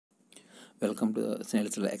Welcome to the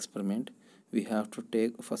Snell's experiment. We have to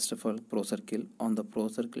take first of all pro circle. On the pro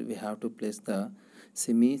circle we have to place the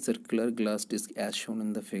semicircular glass disc as shown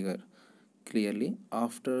in the figure. Clearly,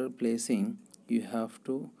 after placing you have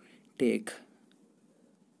to take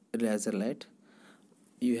laser light.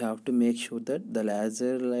 You have to make sure that the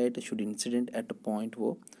laser light should incident at a point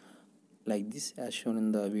O like this as shown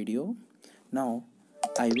in the video. Now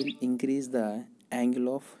I will increase the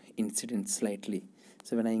angle of incidence slightly.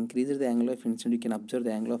 So when I increase the angle of incidence, you can observe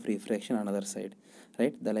the angle of refraction on other side,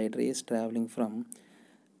 right? The light ray is traveling from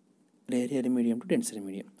rarer medium to denser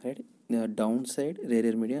medium, right? The downside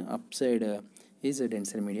rarer medium, upside is a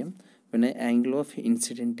denser medium. When the angle of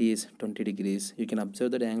incident is 20 degrees, you can observe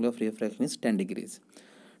that the angle of refraction is 10 degrees.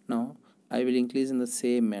 Now I will increase in the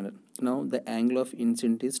same manner. Now the angle of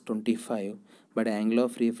incident is 25, but angle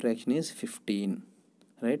of refraction is 15,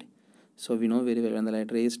 right? So we know very well when the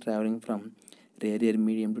light ray is traveling from rarer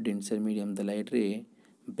medium to denser medium, the light ray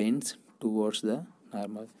bends towards the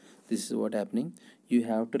normal. This is what happening. You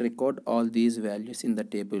have to record all these values in the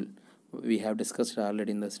table. We have discussed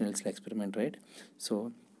already in the Snell's experiment, right?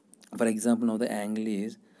 So for example, now the angle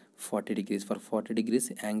is 40 degrees. For 40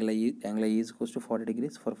 degrees angle I is equals to 40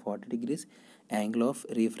 degrees. For 40 degrees angle of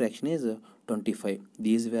refraction is 25.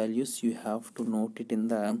 These values you have to note it in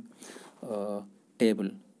the table.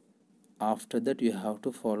 After that you have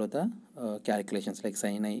to follow the calculations like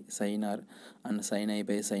sin I, sin r and sin I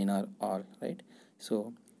by sin r all, right?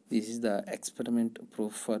 So this is the experiment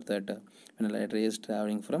proof for that when a light ray is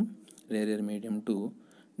traveling from rarer medium to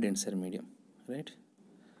denser medium, right?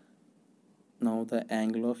 Now the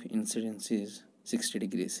angle of incidence is 60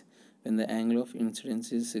 degrees. When the angle of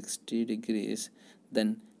incidence is 60 degrees,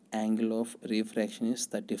 then angle of refraction is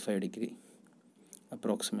 35 degree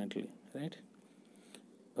approximately, right?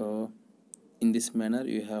 In this manner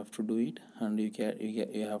you have to do it, and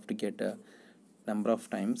you have to get a number of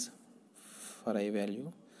times for I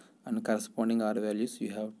value, and corresponding R values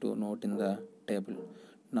you have to note in the table.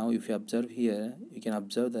 Now if you observe here, you can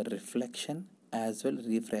observe the reflection as well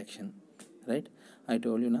refraction, right? I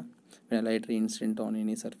told you now, when a light ray incident on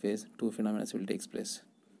any surface, two phenomena will take place.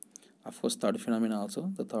 Of course, third phenomena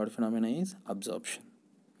also. The third phenomena is absorption.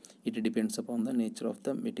 It depends upon the nature of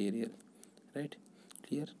the material, right?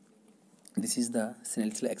 Clear? This is the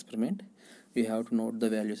Snell's experiment. You have to note the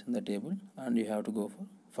values in the table and you have to go for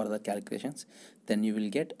further calculations. Then you will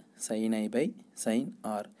get sin I by sin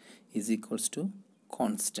r is equals to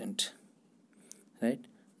constant, right?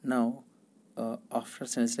 Now after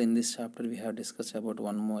Snell's in this chapter we have discussed about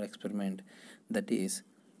one more experiment, that is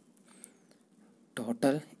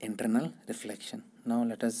total internal reflection. Now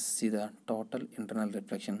let us see the total internal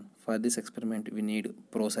reflection. For this experiment we need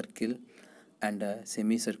pro circle and a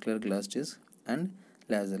semicircular glass disc and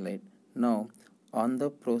laser light. Now on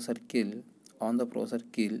the pro circle,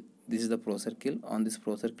 this is the pro circle. On this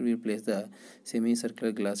pro circle we place the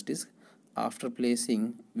semicircular glass disc. After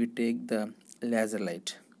placing we take the laser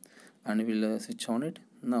light and we will switch on it.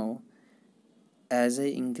 Now as I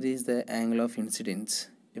increase the angle of incidence,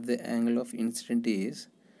 if the angle of incidence is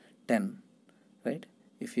 10, right?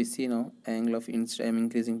 If you see now angle of incidence I am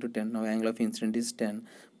increasing to 10. Now angle of incidence is 10,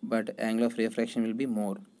 but angle of refraction will be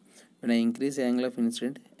more. When I increase the angle of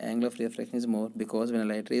incidence, angle of refraction is more, because when a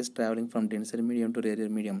light ray is traveling from denser medium to rarer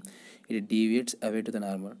medium, it deviates away to the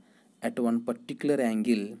normal. At one particular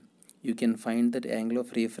angle you can find that angle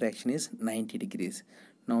of refraction is 90 degrees.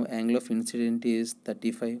 Now angle of incidence is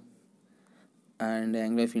 35 and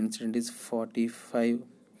angle of incidence is 45.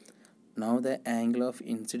 Now the angle of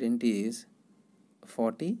incidence is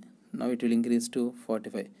 40. Now it will increase to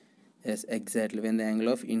 45. Yes, exactly. When the angle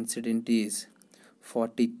of incidence is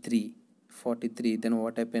 43, then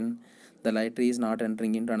what happened? The light ray is not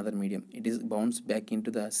entering into another medium. It is bounced back into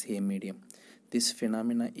the same medium. This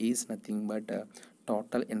phenomena is nothing but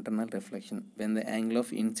total internal reflection. When the angle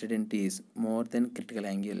of incidence is more than critical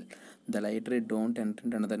angle, the light ray don't enter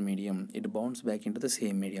into another medium. It bounces back into the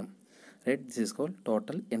same medium. Right? This is called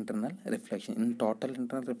total internal reflection. In total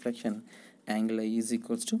internal reflection, angle I is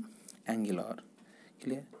equals to angle R.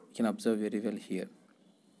 Clear? You can observe very well here.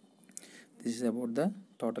 This is about the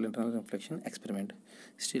total internal reflection experiment.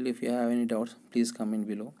 Still, if you have any doubts, please comment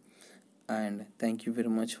below. And thank you very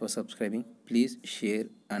much for subscribing. Please share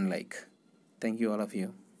and like. Thank you all of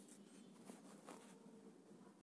you.